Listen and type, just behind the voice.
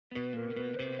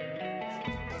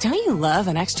Don't you love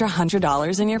an extra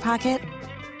 $100 in your pocket?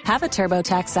 Have a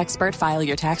TurboTax expert file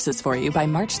your taxes for you by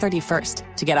March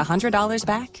 31st to get $100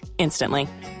 back instantly.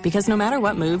 Because no matter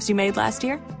what moves you made last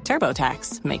year,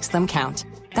 TurboTax makes them count.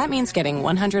 That means getting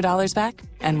 $100 back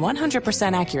and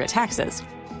 100% accurate taxes,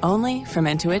 only from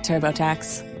Intuit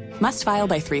TurboTax. Must file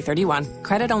by 3/31.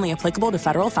 Credit only applicable to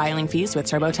federal filing fees with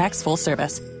TurboTax full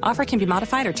service. Offer can be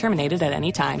modified or terminated at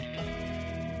any time.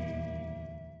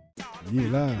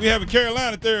 We have a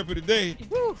Carolina therapy today.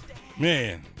 Woo.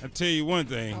 Man, I tell you one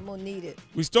thing. I'm going to need it.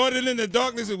 We started in the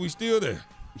darkness and we still there.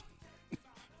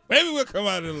 Maybe we'll come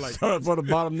out of the light. Start for the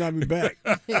bottom, now we back.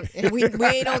 And we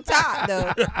ain't on top,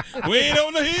 though. We ain't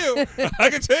on the hill. I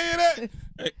can tell you that.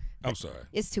 Hey, I'm sorry.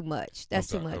 It's too much. That's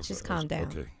too much. Just calm down.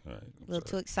 Okay, all right. A little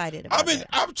too excited about it.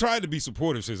 I've tried to be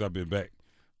supportive since I've been back,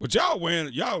 but y'all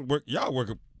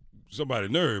work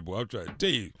somebody's nerve, boy. I'm trying to tell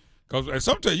you, because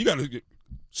sometimes you gotta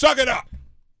suck it up,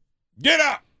 get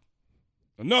up.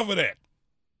 Enough of that.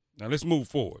 Now let's move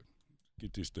forward.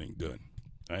 Get this thing done.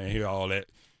 I ain't hear all that.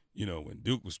 You know, when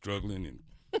Duke was struggling and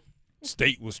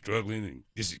State was struggling, and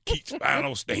this is Keith's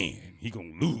final stand. He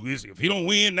gonna lose. If he don't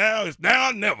win now, it's now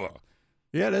or never.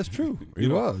 Yeah, that's true. He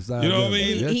was. You know what I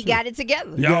mean? He got it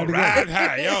together. Y'all ride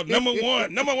high. Y'all number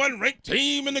one ranked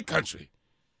team in the country.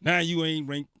 Now you ain't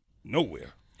ranked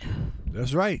nowhere.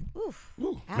 That's right. Oof.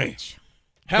 Ooh, Ouch. man.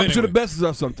 Happens to the best of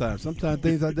us sometimes. Sometimes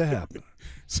things like that happen.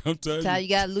 Sometimes That's how you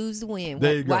got to lose to win.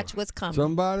 There you Watch go. what's coming.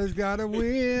 Somebody's got to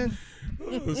win.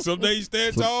 some days you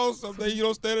stand tall, some days you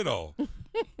don't stand at all. Pam,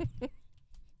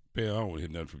 I don't want to hear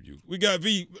nothing from you. We got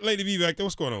Lady V back there.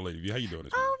 What's going on, Lady V? How you doing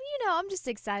this morning? I'm just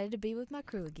excited to be with my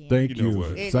crew again. Thank You know you.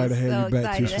 what? Excited to have you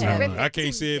back too. I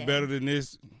can't say it better than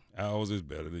this. Ours is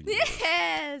better than yours.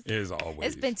 Yes. As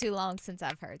always. It's been too long since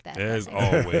I've heard that. As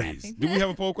always. Do we have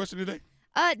a poll question today?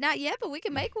 Not yet, but we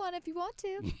can make one if you want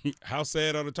to. How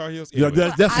sad are the Tar Heels? Yeah,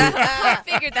 Anyway. that's it. I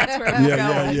figured that's where it was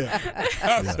going. Yeah.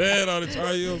 How sad are the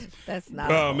Tar Heels? That's not.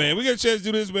 Oh, man, we got a chance to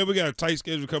do this, man. We got a tight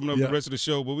schedule coming up Yeah. the rest of the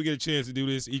show, but we get a chance to do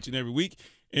this each and every week.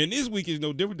 And this week is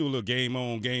no different. Do a little game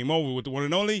on, game over with the one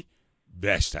and only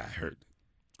Vashti. Heard.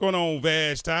 What's going on,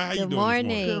 Vashti? How you doing Good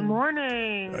morning. Good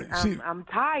morning. I'm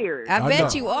tired. I bet know.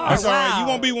 you are. That's all right. Wow. You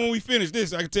won't be when we finish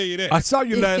this. I can tell you that. I saw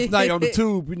you last night on the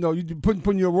tube. You know, you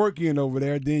putting your work in over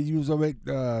there. Then you was over at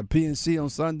PNC on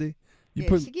Sunday. You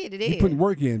Yeah, she get it in. You putting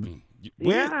work in.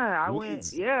 I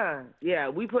went. Yeah.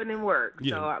 We putting in work.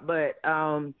 Yeah.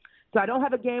 So I don't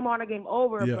have a game on, a game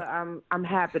over, Yeah. but I'm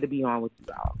happy to be on with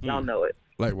y'all. Y'all know it.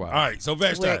 Likewise. All right, so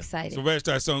Vashti. We're excited. So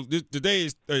Vashti, today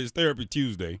is Therapy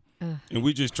Tuesday, and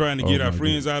we're just trying to get our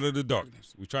friends out of the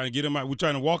darkness. We're trying to get them out. We're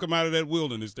trying to walk them out of that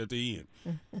wilderness at the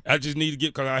end. I just need to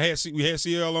get, because we had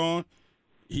CL on.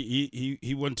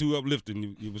 He wasn't too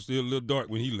uplifting. He was still a little dark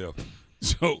when he left.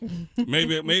 So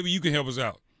maybe you can help us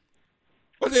out.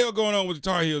 What the hell going on with the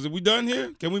Tar Heels? Are we done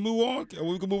here? Can we move on?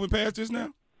 We can move past this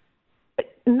now?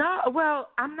 No, well,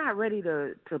 I'm not ready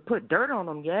to put dirt on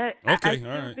them yet. Okay, I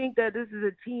still all right. think that this is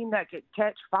a team that could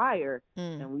catch fire,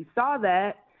 and we saw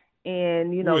that. And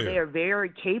Where? they are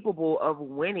very capable of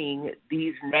winning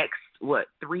these next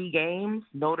 3 games.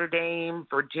 Notre Dame,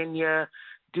 Virginia,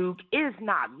 Duke is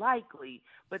not likely,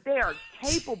 but they are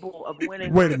capable of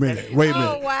winning. Wait a minute.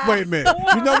 Oh, wow. Wait a minute.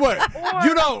 You know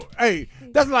what? Hey,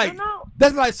 that's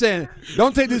like saying,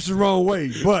 don't take this the wrong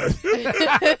way, but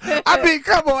I mean,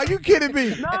 come on, are you kidding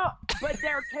me? No, but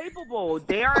they're capable.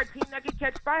 They are a team that can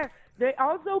catch fire. They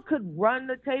also could run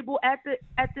the table at the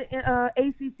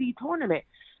ACC tournament.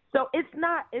 So it's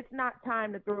not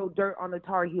time to throw dirt on the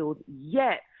Tar Heels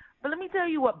yet. But let me tell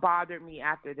you what bothered me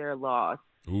after their loss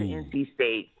to NC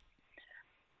State.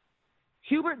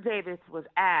 Hubert Davis was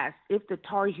asked if the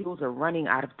Tar Heels are running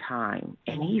out of time,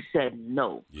 and he said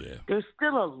no. Yeah. There's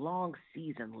still a long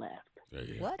season left.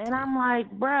 Yeah. What? And I'm like,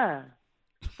 bruh,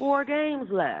 4 games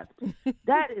left.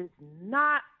 That is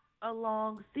not a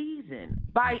long season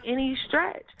by any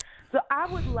stretch. So I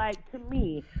would like, to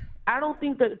me, I don't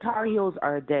think the Tar Heels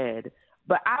are dead,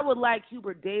 but I would like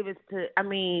Hubert Davis to,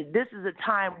 this is a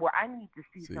time where I need to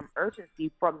see some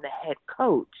urgency from the head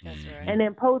coach. That's right. And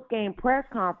in post-game press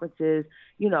conferences,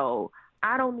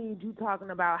 I don't need you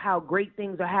talking about how great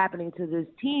things are happening to this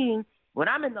team when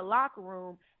I'm in the locker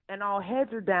room and all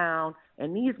heads are down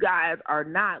and these guys are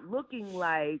not looking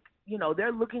like,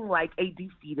 they're looking like a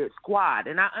defeated squad.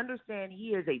 And I understand he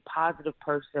is a positive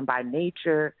person by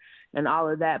nature and all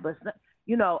of that, but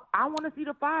I want to see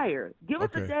the fire. Give us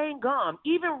a dang gum.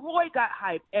 Even Roy got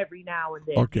hyped every now and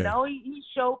then. Okay. He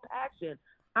showed passion.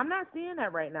 I'm not seeing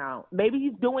that right now. Maybe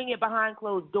he's doing it behind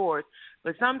closed doors,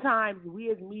 but sometimes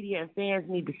we as media and fans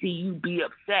need to see you be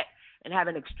upset and have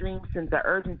an extreme sense of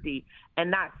urgency and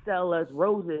not sell us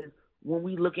roses when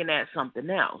we looking at something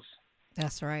else.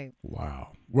 That's right.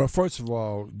 Wow. Well, first of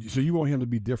all, so you want him to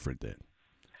be different then?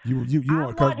 You want I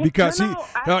don't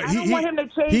want him to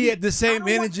change. he had the same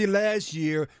energy last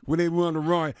year when they were on the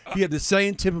run. He had the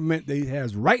same temperament that he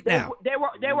has right now. They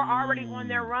were already on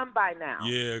their run by now.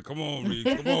 Yeah, come on, Reed.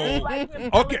 Come on. Like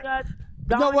him Okay. telling us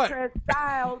You know what? Dontrez,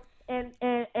 Styles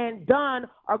and Dunn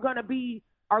are gonna be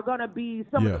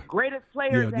some of the greatest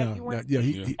players at UNC.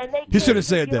 He should have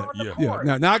said that.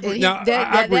 Yeah. Now I agree.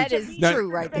 That is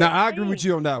true right there. Now I agree with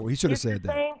you on that one. He should have said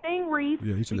that. Same thing, Reese.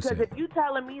 Yeah, he should have because said if you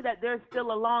telling me that there's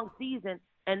still a long season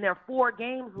and there are 4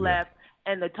 games left,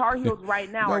 and the Tar Heels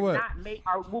right now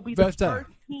will be the Vashti. first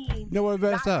team You know what,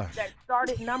 Vashti? that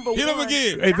started number Hit 1. him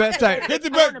again. Hey, Vashti. Hit the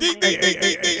button. Ding, ding, ding,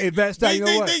 ding, ding. Hey, Vashti, you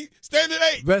know what? Stand at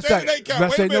 8. Vashti, Stand at 8 count.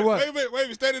 Vashti, Wait a you know minute. what? Wait a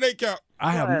minute. Stand at 8 count.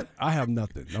 I have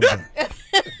nothing. I'm done.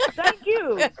 Thank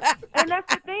you. And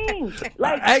that's the thing.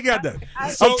 Like I ain't got that.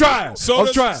 I'm trying. So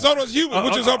does Hubert,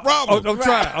 which is her problem.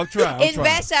 I'm trying. In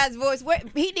Vashti's voice,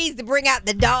 he needs to bring out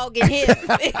the dog in him.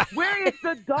 where is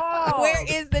the dog? Where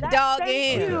is the dog in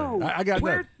Thank him? you. I got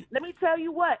that. Let me tell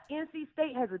you what. NC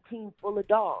State has a team full of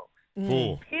dogs.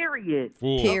 Full. Period.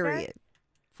 Period.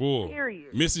 Full.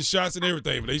 Period. Missing shots and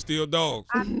everything, but they still dogs.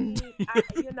 I mean,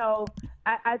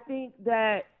 I think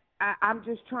that I'm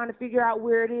just trying to figure out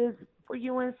where it is for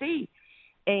UNC.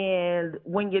 And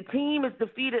when your team is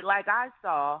defeated like I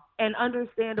saw, and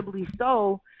understandably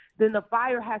so, then the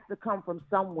fire has to come from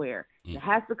somewhere. It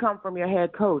has to come from your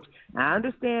head coach. Now, I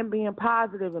understand being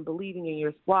positive and believing in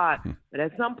your squad, but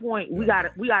at some point we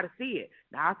gotta see it.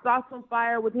 Now, I saw some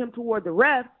fire with him toward the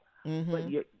refs, but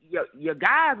your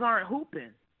guys aren't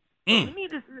hooping. So we need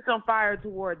to see some fire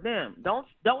toward them. Don't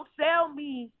sell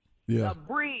me a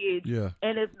bridge,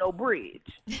 and it's no bridge.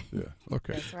 Yeah.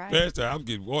 Okay. That's right. Last time I'm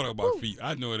getting water on my feet.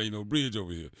 I know it ain't no bridge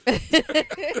over here.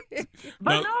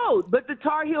 But the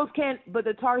Tar Heels can. But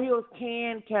the Tar Heels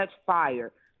can catch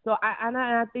fire. So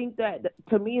I think that,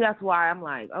 to me, that's why I'm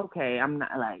like, okay,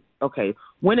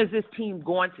 when is this team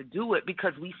going to do it?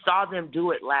 Because we saw them do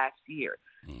it last year.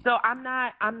 So I'm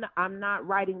not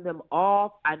writing them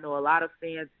off. I know a lot of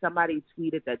fans. Somebody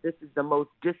tweeted that this is the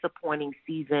most disappointing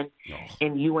season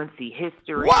in UNC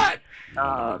history. What?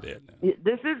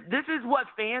 This is what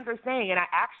fans are saying, and I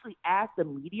actually asked a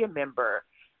media member,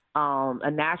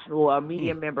 a national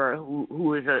media member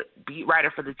who is a beat writer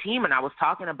for the team, and I was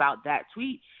talking about that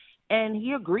tweet, and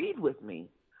he agreed with me.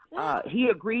 He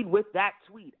agreed with that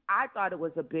tweet. I thought it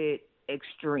was a bit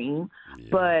extreme,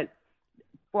 but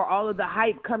for all of the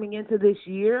hype coming into this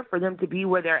year, for them to be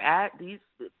where they're at, these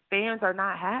fans are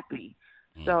not happy.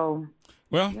 So,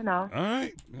 well, all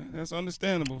right, that's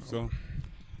understandable. So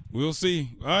we'll see.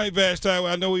 All right, Vashti,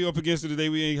 I know we're up against it today.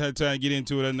 We ain't had time to get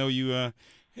into it. I know you had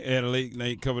a late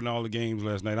night covering all the games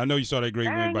last night. I know you saw that great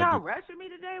win. Y'all rushing me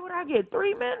today when I get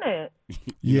 3 minutes.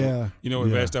 You know what,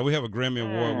 Vashti? We have a Grammy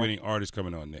Award-winning artist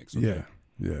coming on next. Okay?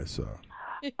 Yeah. So.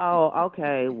 Oh,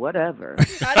 okay, whatever. She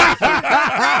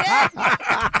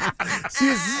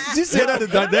said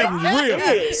that was real.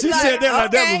 She said that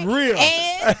like that was real.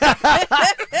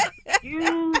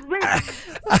 Excuse me.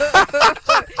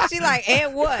 She like,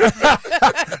 and what?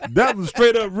 That was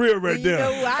straight up real right You there.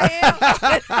 know who I am?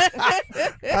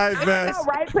 All right, Vash. All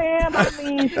right, Pam. I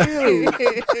mean, shoot.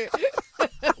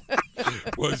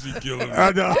 Was he killing me?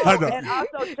 I know. And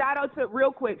also, shout out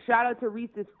to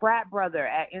Reese's frat brother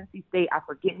at NC State. I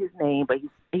forget his name, but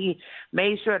he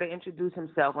made sure to introduce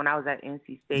himself when I was at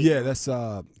NC State. Yeah, that's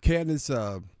Candace.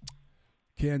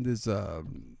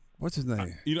 What's his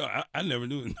name? I never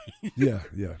knew his name.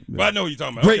 Yeah. But I know what you're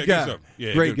talking about. Great Okay, guy.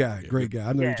 Yeah, Great guy.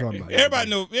 I know what you're talking about. Everybody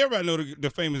know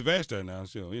the famous Vashti now.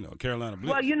 So, Carolina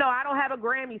Blitz. Well, I don't have a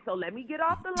Grammy, so let me get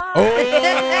off the line.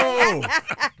 Oh!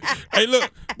 Hey,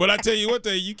 look, but I tell you what,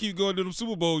 you keep going to the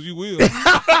Super Bowls, you will.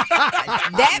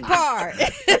 That part.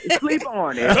 Sleep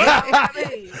on it.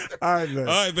 All right, man.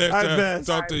 All right, Vashti.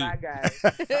 Talk to you. Bye, guys.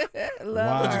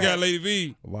 Love What her. you got, Lady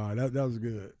V? Wow, that was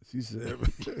good. She said,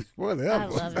 I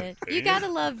love it. You gotta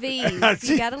love V's.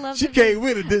 she, You gotta love she the came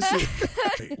with it this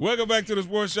year. Welcome back to the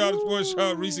Sports Shop. The Sports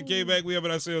Shop. Reese came back. We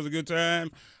having ourselves a good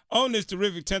time on this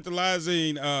terrific,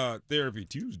 tantalizing Therapy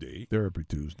Tuesday. Therapy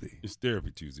Tuesday. It's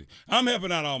Therapy Tuesday. I'm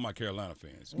helping out all my Carolina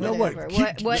fans. You know what?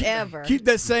 Whatever. Keep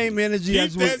that same energy.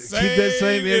 Keep that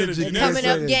same energy. The coming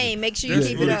up game. Make sure you That's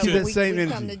keep what it it up. is. Keep that same We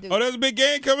energy. come to do Oh, there's a big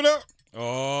game coming up?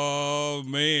 Oh,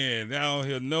 man. I don't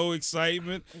hear no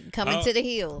excitement. coming to the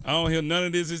hill. I don't hear none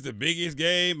of this. It's the biggest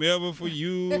game ever for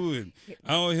you. And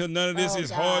I don't hear none of this.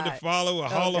 It's hard to follow a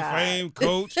Hall of Fame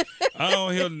coach. I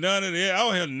don't hear none of that. I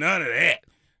don't hear none of that.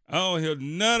 I don't hear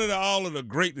none of all of the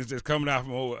greatness that's coming out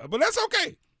from over. But that's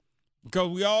okay because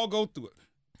we all go through it.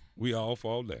 We all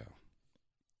fall down.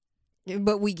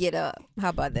 But we get up. How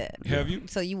about that? Have you?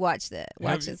 So you watch that.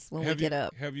 Watch us when we get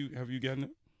up. Have you gotten up?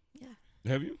 Yeah.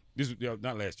 Have you? This was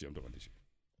not last year. I'm talking about this year.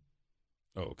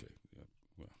 Oh, okay. Yeah.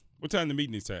 Well, what time the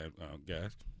meeting this time,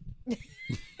 guys?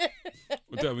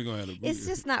 What time we gonna have? It's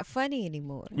just not funny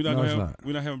anymore. We're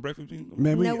not having breakfast meeting.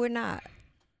 Man, No, we're not.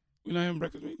 We're not having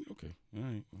breakfast meeting. Okay. All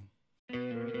right.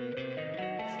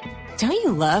 Don't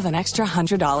you love an extra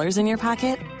 $100 in your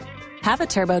pocket? Have a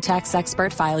TurboTax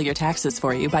expert file your taxes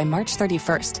for you by March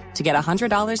 31st to get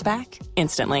 $100 back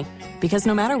instantly. Because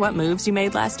no matter what moves you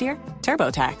made last year,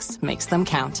 TurboTax makes them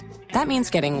count. That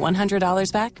means getting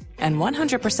 $100 back and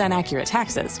 100% accurate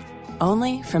taxes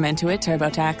only from Intuit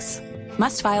TurboTax.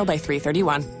 Must file by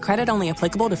 3/31. Credit only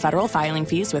applicable to federal filing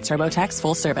fees with TurboTax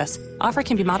full service. Offer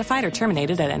can be modified or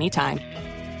terminated at any time.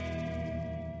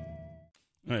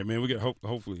 All right, man. We get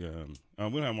hopefully. We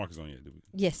don't have Marcus on yet, do we?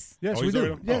 Yes. Yes, Oh, we he's do.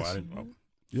 already on? Yes. Oh, I didn't.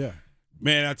 Yeah.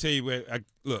 Man, I tell you what.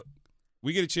 Look,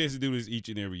 we get a chance to do this each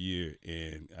and every year,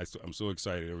 and I'm so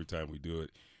excited every time we do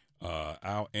it.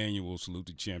 Our annual Salute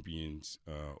the Champions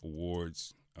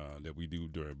awards that we do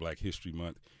during Black History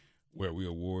Month, where we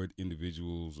award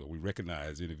individuals or we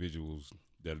recognize individuals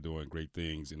that are doing great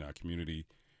things in our community,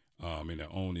 in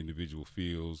their own individual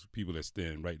fields, people that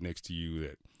stand right next to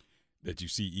you that you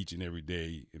see each and every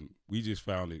day. And we just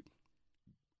found it,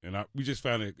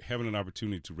 having an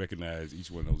opportunity to recognize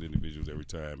each one of those individuals every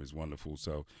time is wonderful.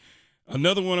 So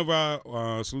another one of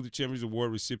our Salute the Champions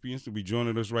Award recipients will be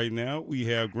joining us right now. We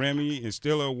have Grammy and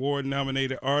Stellar Award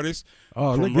nominated artist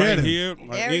from look right at him. here,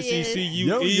 There he is.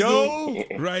 NCCU Eagle,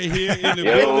 right here in the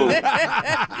building,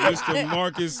 Mr.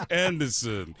 Marcus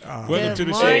Anderson. Welcome to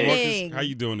the show, morning. Marcus. How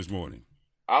you doing this morning?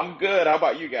 I'm good. How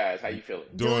about you guys? How you feeling?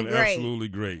 Doing great. Absolutely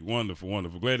great. Wonderful,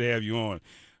 wonderful. Glad to have you on.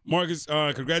 Marcus,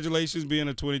 congratulations being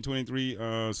a 2023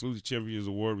 Salute the Champions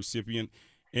Award recipient.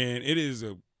 And it is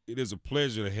a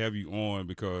pleasure to have you on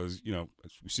because,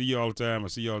 we see you all the time. I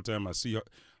see you all the time. I see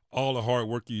all the hard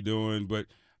work you're doing. But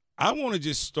I want to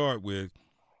just start with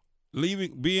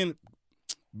being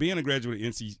a graduate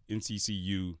of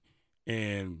NCCU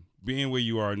and being where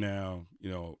you are now,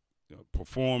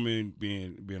 performing,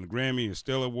 being a Grammy and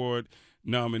Stellar Award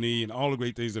nominee and all the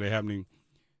great things that are happening.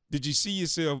 Did you see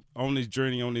yourself on this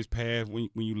journey, on this path when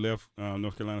you left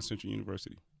North Carolina Central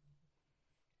University?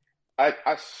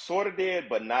 I sort of did,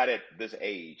 but not at this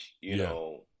age.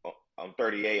 I'm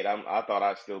 38. I thought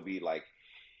I'd still be like,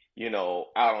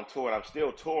 out on tour. And I'm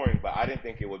still touring, but I didn't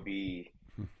think it would be,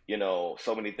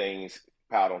 so many things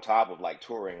piled on top of like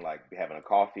touring, like having a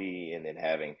coffee and then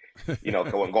having,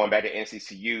 going back to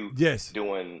NCCU, Yes.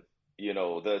 doing,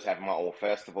 having my own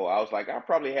festival. I was like, I'll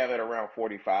probably have it around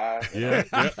 45. Yeah.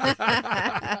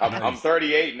 I'm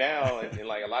 38 now, and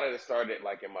like a lot of it started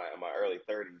like in my early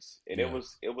 30s, and Yeah.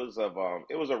 it was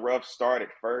a rough start at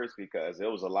first because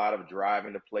it was a lot of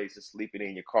driving to places, sleeping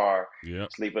in your car, Yeah.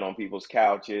 sleeping on people's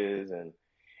couches, and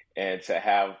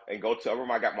go to a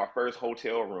room. I got my first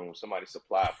hotel room somebody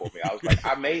supplied for me. I was like,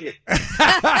 I made it.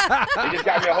 They just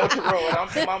got me a hotel room, and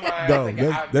I'm in my mind. No,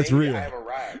 thinking, that's real. I have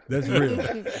arrived. That's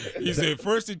real. He said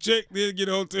first to check, then get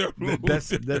a hotel room.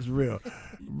 That's real.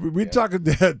 We're talking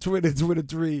the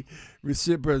 2023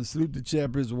 recipient Salute the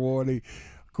Champions Award.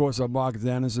 Of course, Marcus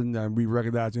Anderson, and we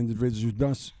recognize individuals who've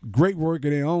done great work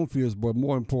in their own fields, but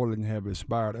more importantly, have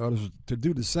inspired others to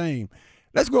do the same.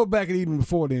 Let's go back and even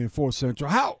before then, Fort Central.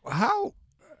 How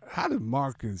did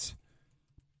Marcus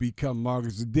become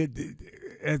Marcus?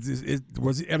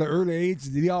 Was it at an early age?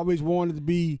 Did he always wanted to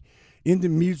be into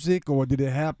music, or did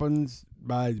it happen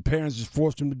by parents just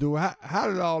forced him to do it? How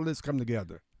did all this come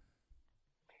together?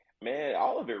 Man,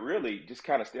 all of it really just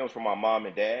kind of stems from my mom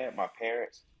and dad, my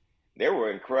parents. They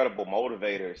were incredible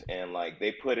motivators, and like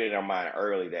they put it in our mind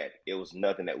early that it was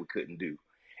nothing that we couldn't do.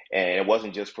 And it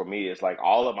wasn't just for me. It's like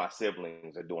all of my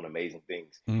siblings are doing amazing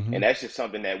things. Mm-hmm. And that's just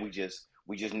something that we just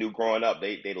knew growing up.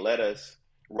 They let us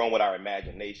run with our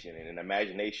imagination, and an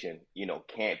imagination,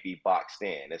 can't be boxed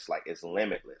in. It's like, it's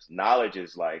limitless. Knowledge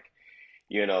is like,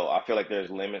 I feel like there's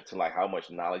limits to like how much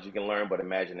knowledge you can learn, but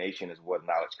imagination is where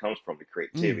knowledge comes from, the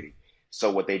creativity.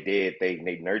 So what they did,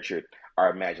 they nurtured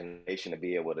our imagination to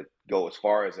be able to go as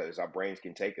far as our brains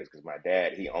can take us. Because my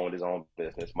dad, he owned his own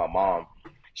business. My mom,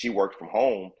 she worked from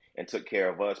home and took care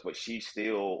of us, but she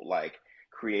still like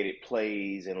created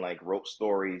plays and like wrote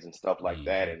stories and stuff like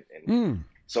that. And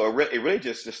so it really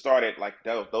just started like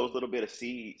those little bit of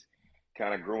seeds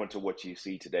kind of grew into what you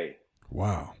see today.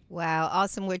 Wow. Wow,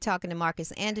 awesome. We're talking to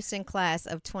Marcus Anderson, class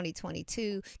of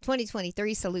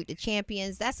 2023. Salute the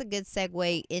champions. That's a good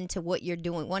segue into what you're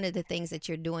doing. One of the things that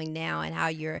you're doing now and how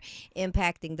you're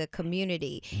impacting the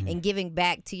community and giving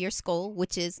back to your school,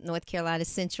 which is North Carolina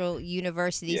Central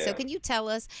University. Yeah. So can you tell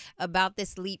us about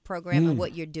this LEAP program and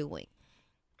what you're doing?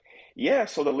 Yeah,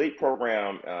 so the LEAP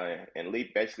program, and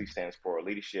LEAP basically stands for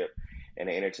Leadership in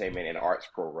the Entertainment and Arts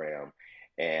Program.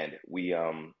 And we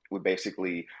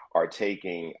basically are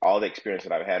taking all the experience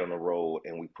that I've had on the road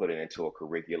and we put it into a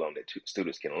curriculum that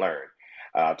students can learn.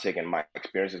 I've taken my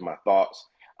experiences, my thoughts,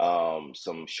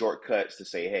 some shortcuts to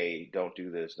say, hey, don't do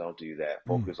this, don't do that,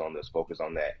 focus on this, focus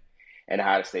on that, and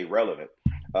how to stay relevant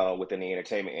within the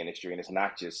entertainment industry. And it's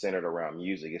not just centered around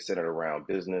music, it's centered around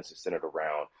business, it's centered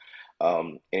around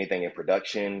anything in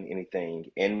production, anything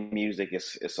in music.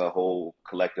 It's a whole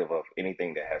collective of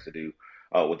anything that has to do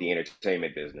with the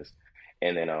entertainment business,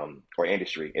 and then or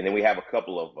industry. And then we have a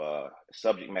couple of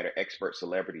subject matter expert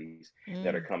celebrities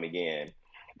that are coming in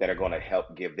that are going to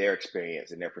help give their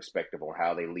experience and their perspective on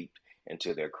how they leaped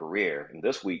into their career. And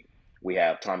this week we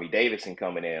have Tommy Davidson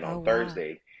coming in on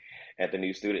Thursday at the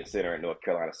new Student Center in North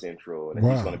Carolina Central, and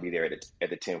he's going to be there at the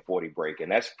 1040 break, and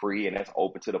that's free and that's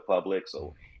open to the public,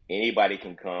 so anybody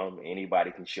can come,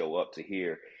 anybody can show up to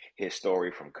hear his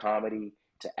story, from comedy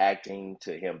to acting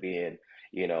to him being,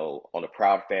 on the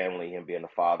Proud Family, him being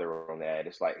a father on that.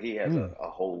 It's like he has a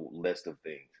whole list of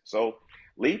things. So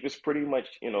LEAP is pretty much,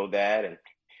 that, and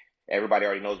everybody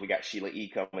already knows we got Sheila E.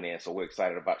 coming in, so we're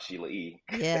excited about Sheila E.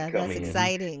 Yeah, that's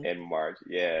exciting. In March.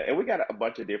 Yeah, and we got a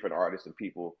bunch of different artists and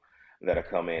people that'll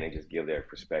come in and just give their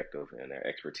perspective and their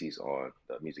expertise on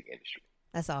the music industry.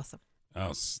 That's awesome.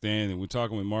 Outstanding. We're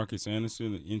talking with Marcus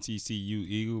Anderson, an NTCU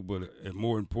Eagle, but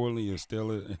more importantly, a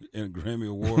Stellar and Grammy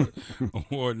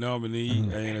Award nominee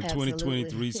and a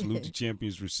 2023 Salute the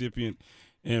Champions recipient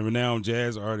and renowned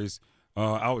jazz artist.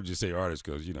 I would just say artist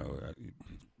because,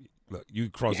 look, you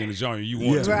cross in the genre you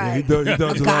want to. Right. He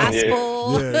does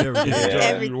gospel.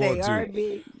 Everything.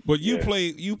 R&B. But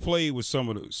you play with some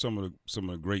of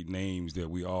the great names that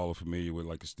we all are familiar with,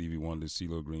 like a Stevie Wonder,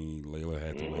 CeeLo Green, Layla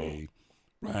Hathaway.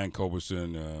 Ryan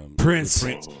Culberson, Prince.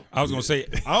 I was gonna say,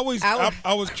 I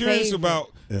was curious about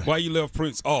why you left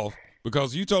Prince off,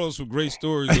 because you told us some great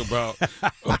stories about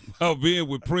being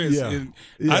with Prince, and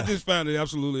I just found it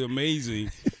absolutely amazing,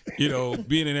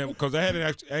 being in there, because I had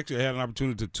actually had an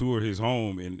opportunity to tour his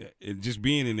home, and just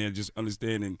being in there, just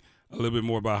understanding a little bit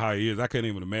more about how he is. I couldn't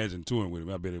even imagine touring with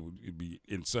him. I bet it'd be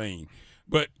insane.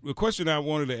 But the question I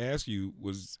wanted to ask you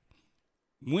was,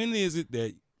 when is it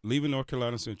that, leaving North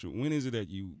Carolina Central, when is it that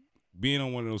you, being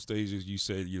on one of those stages, you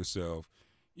say to yourself,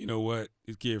 you know what,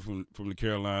 this kid from the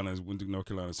Carolinas went to North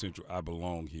Carolina Central, I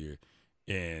belong here,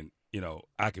 and,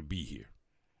 I could be here?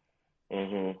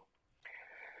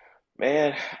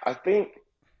 Man, I think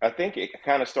it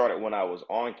kind of started when I was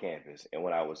on campus and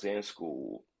when I was in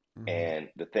school, and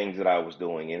the things that I was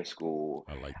doing in school.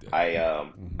 I like that.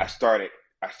 I started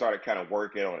kind of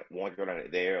working on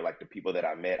it there. Like the people that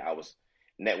I met, I was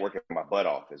networking my butt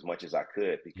off as much as I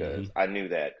could, because I knew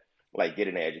that, like,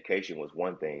 getting an education was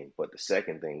one thing, but the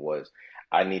second thing was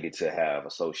I needed to have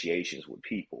associations with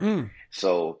people.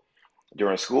 So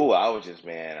during school, I was just,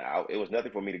 it was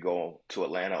nothing for me to go to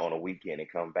Atlanta on a weekend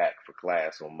and come back for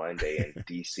class on Monday in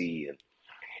DC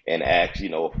and ask,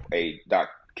 hey, Doc,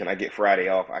 can I get Friday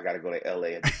off? I got to go to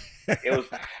LA.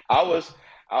 I was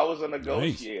a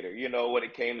negotiator, when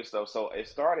it came to stuff. So it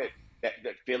started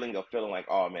that feeling like,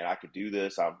 oh man, I could do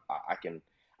this. I can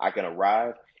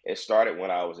arrive. It started when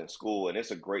I was in school, and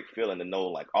it's a great feeling to know,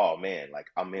 like, oh man, like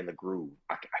I'm in the groove.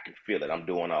 I can feel it. I'm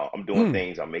doing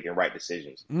things. I'm making right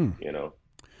decisions.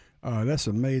 That's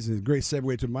amazing. Great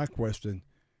segue to my question.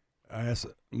 I ask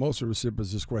most of the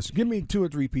recipients this question. Give me 2 or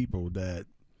 3 people that,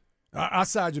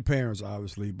 outside your parents,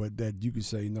 obviously, but that you could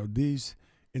say, these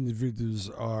individuals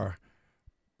are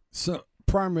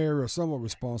primary or somewhat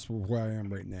responsible for where I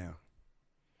am right now.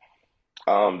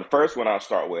 The first one I'll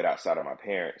start with, outside of my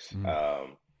parents,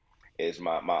 is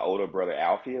my older brother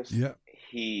Alpheus. Yeah.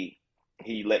 He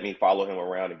let me follow him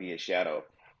around and be his shadow,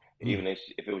 even if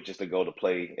it was just to go to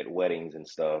play at weddings and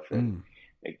stuff. And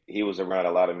he was around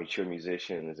a lot of mature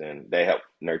musicians, and they helped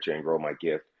nurture and grow my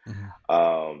gift.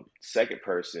 Second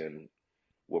person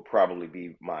will probably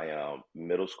be my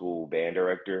middle school band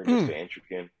director, Mr.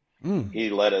 Entrican. He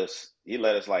let us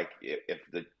like, if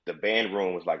the band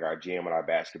room was like our gym and our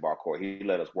basketball court, he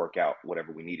let us work out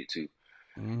whatever we needed to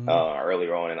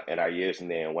earlier on in our years. And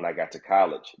then when I got to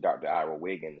college, Dr. Ira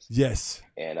Wiggins. Yes.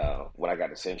 And when I got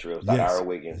to Central, it was Dr. Ira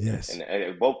Wiggins. Yes.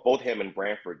 And both him and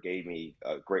Branford gave me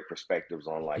great perspectives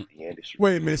on like the industry.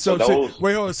 Wait a minute. So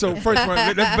first one,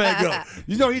 let's back up.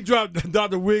 You know, he dropped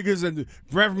Dr. Wiggins and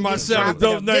Branford myself.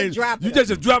 Those names. You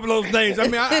just dropping those names. I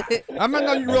mean, I might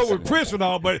know you wrote with Prince and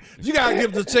all, but you gotta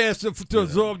give us a chance to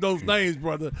absorb those names,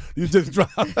 brother. You just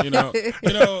dropped. You know,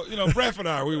 Branford and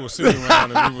I, we were sitting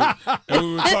around and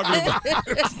we were talking about.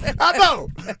 I know.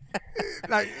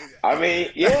 Like, I mean,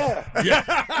 yeah.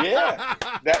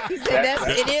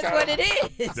 It is what it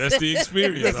is. That's the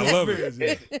experience. I love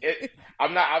it.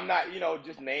 I'm not,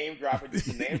 just name dropping.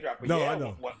 No, yeah, I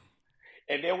know.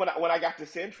 And then when I got to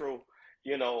Central,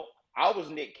 I was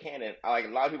Nick Cannon. Like a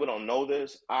lot of people don't know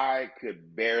this. I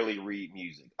could barely read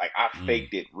music. Like I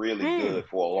faked it really good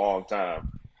for a long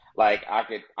time. Like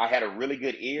I had a really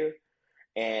good ear,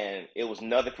 and it was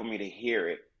nothing for me to hear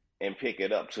it and pick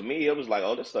it up. To me, it was like,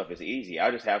 oh, this stuff is easy.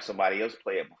 I'll just have somebody else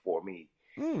play it before me.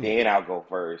 Then I'll go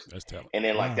first. That's talent. And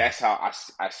then that's how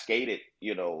I skated,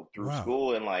 through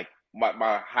school. And like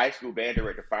my high school band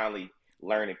director finally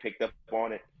learned and picked up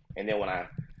on it. And then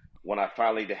when I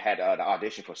finally had the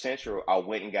audition for Central, I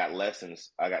went and got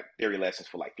lessons. I got theory lessons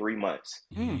for like 3 months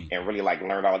and really like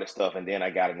learned all this stuff. And then I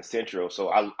got into Central. So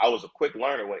I was a quick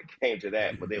learner when it came to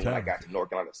that. But then when I got to North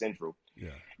Carolina Central,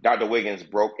 Dr. Wiggins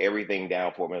broke everything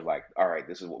down for me. It was like, all right,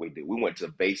 this is what we do. We went to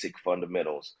basic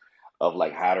fundamentals of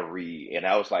like how to read. And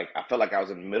I was like, I felt like I was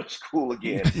in middle school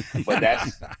again. But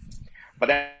that's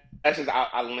just,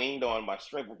 I leaned on my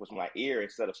strength, which was my ear,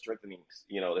 instead of strengthening,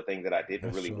 the thing that I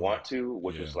didn't really want to,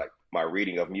 which was like my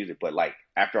reading of music. But like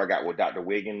after I got with Dr.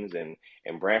 Wiggins and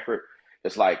Branford,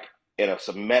 it's like in a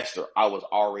semester, I was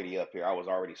already up here. I was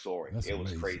already soaring. It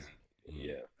was crazy.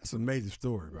 Yeah, that's an amazing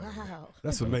story, right? Wow,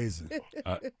 that's amazing.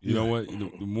 You know what?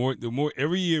 The more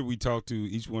every year we talk to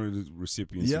each one of the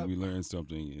recipients, and we learn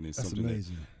something, and it's that's something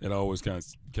amazing. that always kind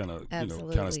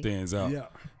of stands out. Yeah.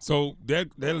 So that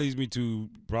leads me to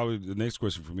probably the next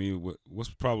question for me.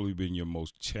 What's probably been your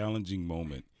most challenging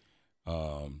moment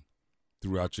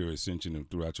throughout your ascension and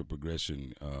throughout your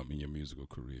progression in your musical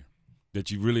career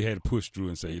that you really had to push through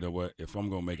and say, you know what, if I'm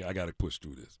gonna make it, I got to push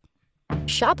through this?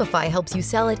 Shopify helps you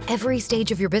sell at every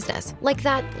stage of your business. Like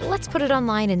that, let's put it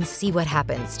online and see what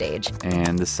happens stage.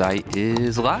 And the site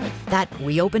is live. That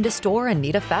we opened a store and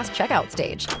need a fast checkout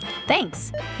stage.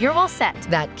 Thanks. You're all set.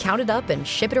 That count it up and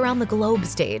ship it around the globe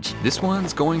stage. This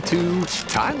one's going to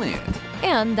Thailand.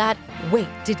 And that, wait,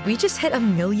 did we just hit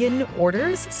 1 million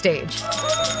orders stage?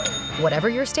 Whatever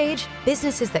your stage,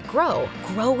 businesses that grow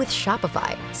with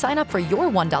Shopify. Sign up for your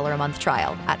 $1 a month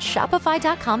trial at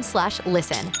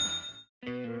shopify.com/listen.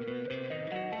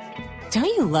 Don't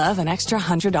you love an extra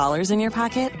 $100 in your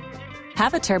pocket?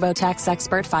 Have a TurboTax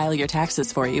expert file your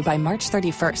taxes for you by March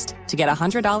 31st to get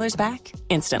 $100 back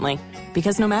instantly.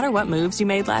 Because no matter what moves you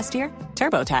made last year,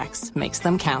 TurboTax makes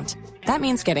them count. That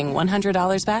means getting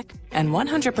 $100 back and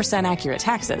 100% accurate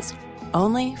taxes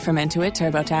only from Intuit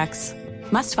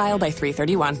TurboTax. Must file by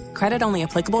 3/31. Credit only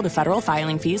applicable to federal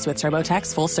filing fees with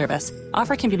TurboTax full service.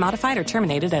 Offer can be modified or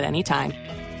terminated at any time.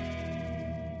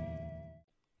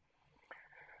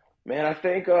 Man, I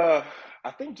think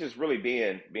just really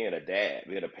being a dad,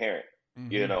 being a parent,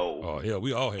 Oh yeah,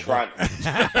 we all have trying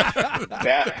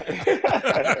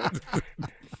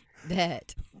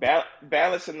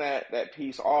balancing that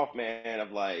piece off, man,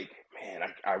 of like, man,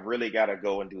 I really got to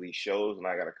go and do these shows, and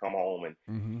I got to come home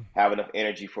and have enough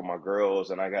energy for my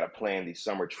girls, and I got to plan these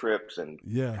summer trips and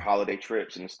holiday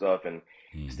trips and stuff, and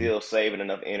still saving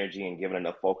enough energy and giving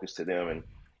enough focus to them,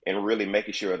 and really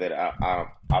making sure that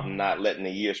I'm not letting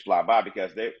the years fly by,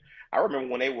 because I remember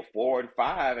when they were 4 and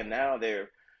 5, and now they're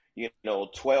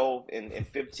 12 and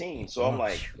 15. So I'm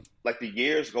like the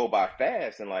years go by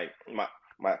fast, and like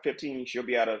my 15, she'll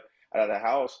be out of the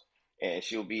house, and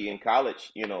she'll be in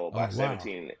college, by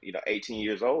 17, 18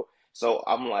 years old. So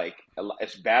I'm like,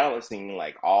 it's balancing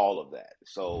like all of that.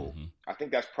 So I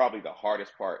think that's probably the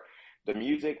hardest part. The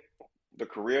music, the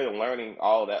career, and learning,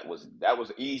 all that was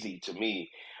easy to me.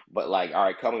 But like, all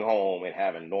right, coming home and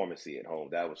having normalcy at home,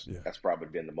 that's probably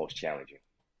been the most challenging.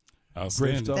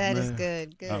 Outstanding. Stuff, that man. is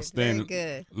good. Outstanding.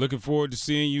 Very good. Looking forward to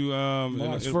seeing you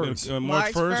March 1st.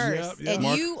 March 1st. Yep. And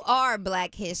you are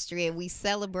Black History, and we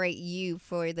celebrate you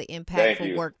for the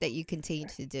impactful work that you continue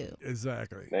to do.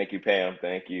 Exactly. Thank you, Pam.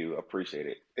 Thank you. Appreciate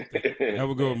it. Have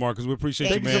a good one, Marcus. We appreciate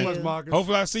Thank you, you man. so much, Marcus.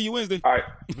 Hopefully I see you Wednesday. All right.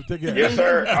 Take care. Yes,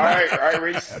 sir. All right,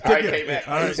 Reese. All right, K-Mac.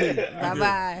 All right, see you.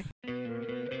 Bye-bye.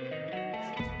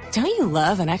 Don't you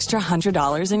love an extra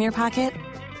 $100 in your pocket?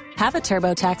 Have a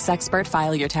TurboTax expert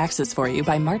file your taxes for you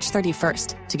by March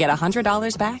 31st to get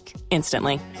 $100 back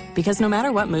instantly. Because no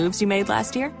matter what moves you made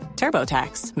last year,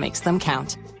 TurboTax makes them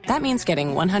count. That means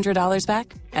getting $100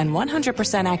 back and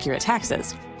 100% accurate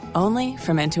taxes only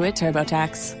from Intuit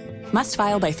TurboTax. Must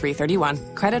file by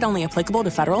 3/31. Credit only applicable to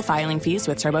federal filing fees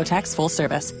with TurboTax full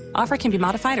service. Offer can be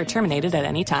modified or terminated at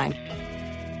any time.